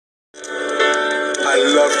I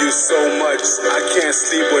love you so much, I can't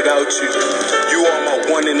sleep without you. You are my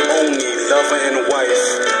one and only lover and wife.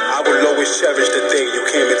 I will always cherish the day you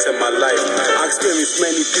came into my life. I experienced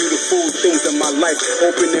many beautiful things in my life,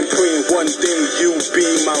 hoping and praying one day you be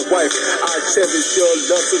my wife. I cherish your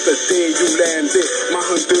love since the day you landed. My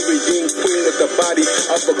Honduran queen with the body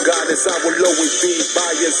of a goddess. I will always be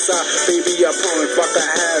by your side. Baby, I promise if I could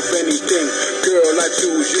have anything, girl, I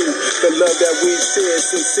choose you. The love that we share,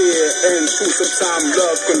 sincere and true. Sometimes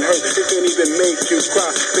love can hurt, it can even make you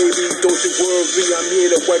cry. Baby, don't you worry, I'm here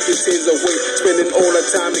to wipe your tears away. Spending all the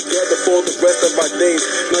time together for the rest of our days.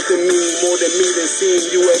 Nothing means more than me than seeing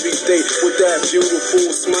you every day with that beautiful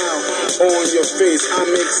smile on your face.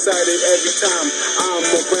 I'm excited every time I'm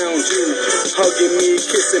around you, hugging me,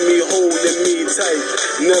 kissing me, holding me tight.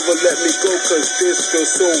 Never let me go cause this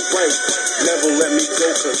feels so right. Never let me go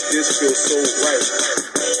cause this feels so right.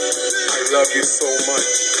 I love you so much,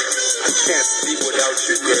 I can't sleep without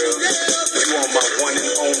you, girl. You are my one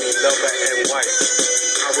and only lover and wife.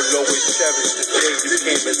 I will always cherish the day you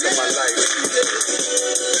came into my life.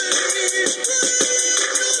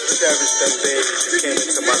 Cherish the days you came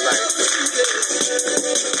into my life.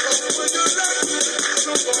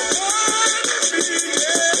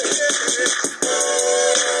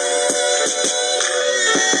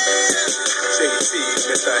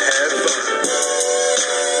 Jtmrheaven.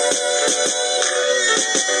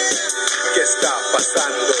 ¿Qué está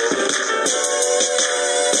pasando?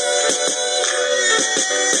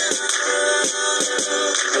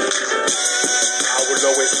 I will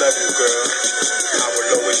always love you, girl. I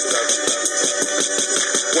will always love you.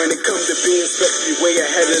 When it comes to being special, you way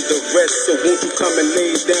ahead of the rest. So won't you come and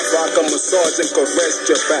lay down so I can massage and caress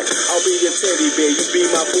your back? I'll be your teddy bear, you be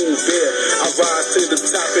my boo bear. I rise to the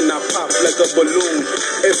top and I pop like a balloon.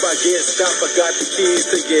 If I get stopped, I got the keys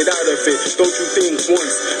to get out of it. Don't you think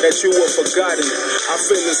once that you were forgotten? I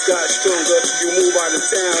feelings got stronger, you move out of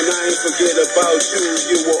town, I ain't forget about you.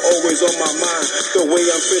 You were always on my mind. The way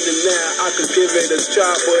I'm feeling now, I could give it a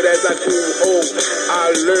try. But as I grew old,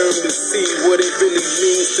 I learned to see what it really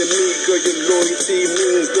means to me. Girl, your loyalty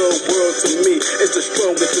means the world to me. It's the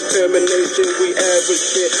strongest determination we ever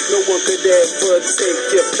share. No one could ever take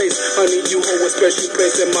your place. Honey, you hold a special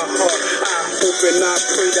place in my heart. I hope and I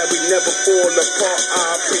pray that we never fall apart. I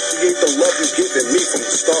appreciate the love you've given me from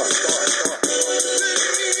the start.